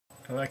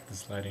I like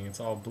this lighting, it's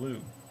all blue.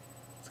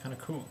 It's kind of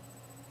cool.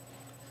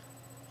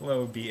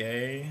 Hello,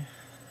 BA.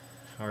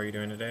 How are you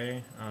doing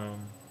today?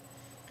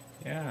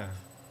 Yeah.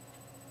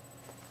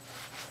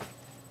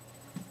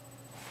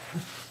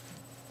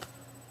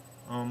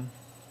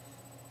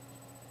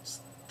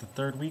 It's the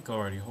third week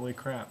already, holy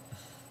crap.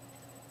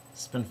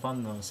 It's been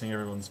fun though, seeing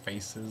everyone's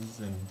faces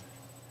and,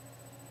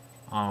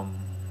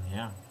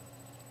 yeah.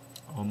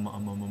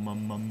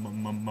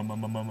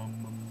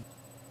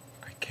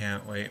 I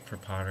can't wait for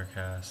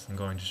Pottercast. I'm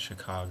going to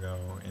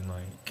Chicago in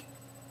like,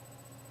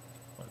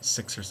 what,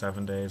 6 or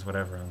 7 days,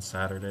 whatever, on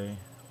Saturday.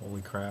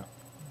 Holy crap.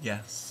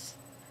 Yes.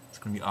 It's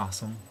gonna be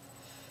awesome.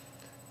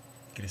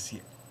 Get to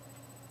see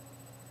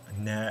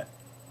Annette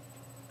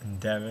and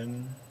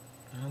Devin.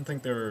 I don't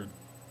think there were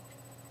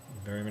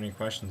very many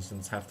questions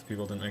since half the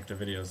people didn't make the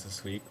videos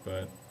this week,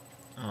 but,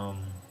 oh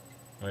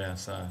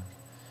yes,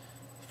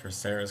 for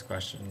Sarah's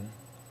question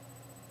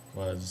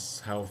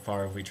was how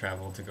far have we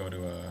traveled to go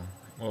to a,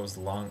 what was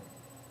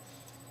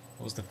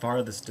the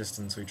farthest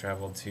distance we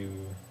traveled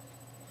to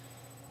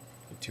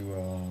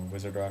a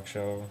Wizard Rock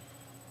show?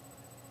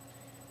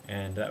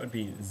 And that would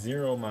be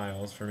 0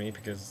 miles for me,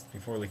 because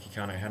before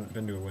LeakyCon I hadn't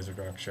been to a Wizard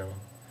Rock show.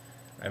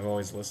 I've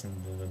always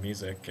listened to the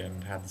music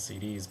and had the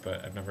CDs,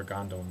 but I've never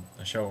gone to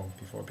a show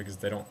before because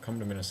they don't come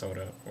to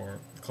Minnesota,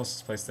 or the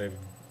closest place they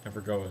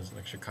ever go is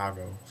like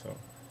Chicago, so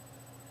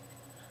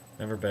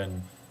never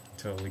been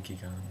to a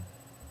LeakyCon.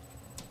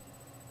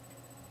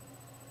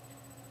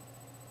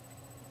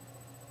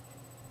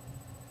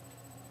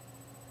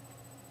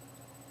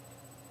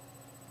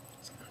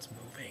 Someone's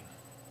moving.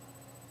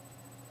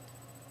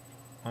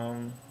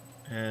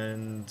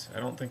 And I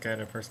don't think I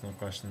had a personal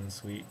question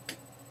this week,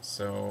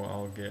 so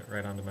I'll get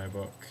right onto my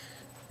book.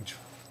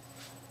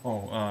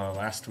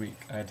 Last week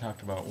I had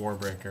talked about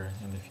Warbreaker,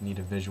 and if you need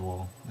a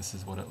visual, this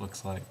is what it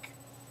looks like.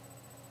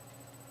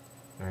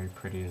 Very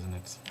pretty, isn't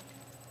it?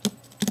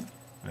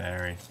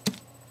 Very.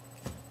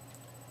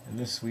 And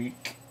this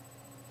week,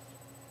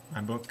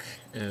 my book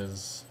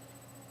is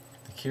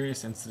The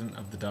Curious Incident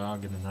of the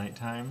Dog in the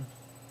Nighttime.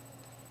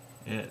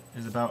 It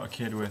is about a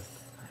kid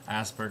with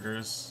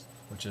Asperger's,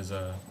 which is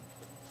a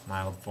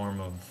mild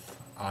form of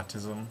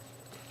autism,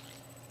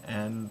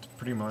 and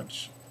pretty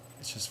much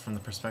it's just from the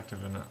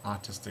perspective of an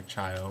autistic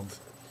child.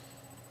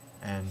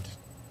 And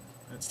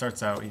it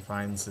starts out, he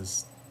finds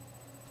his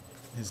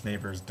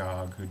neighbor's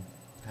dog who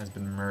has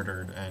been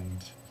murdered,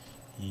 and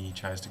he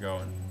tries to go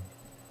and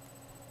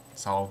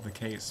solve the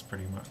case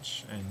pretty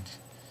much, and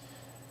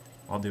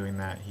while doing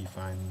that he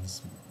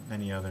finds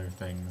many other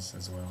things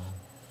as well.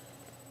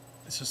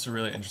 It's just a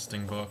really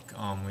interesting book.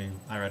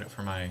 I read it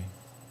for my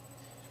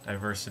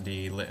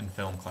diversity lit and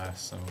film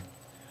class, so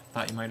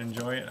thought you might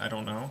enjoy it. I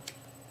don't know.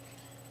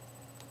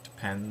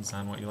 Depends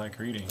on what you like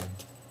reading.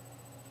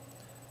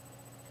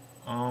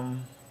 I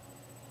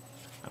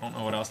don't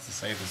know what else to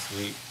say this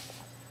week.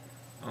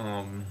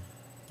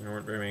 There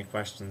weren't very many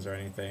questions or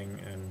anything,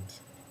 and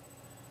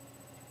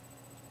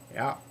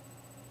yeah.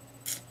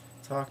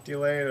 Talk to you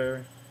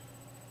later.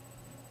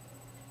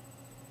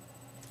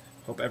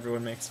 Hope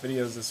everyone makes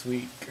videos this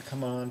week.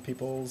 Come on,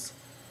 peoples.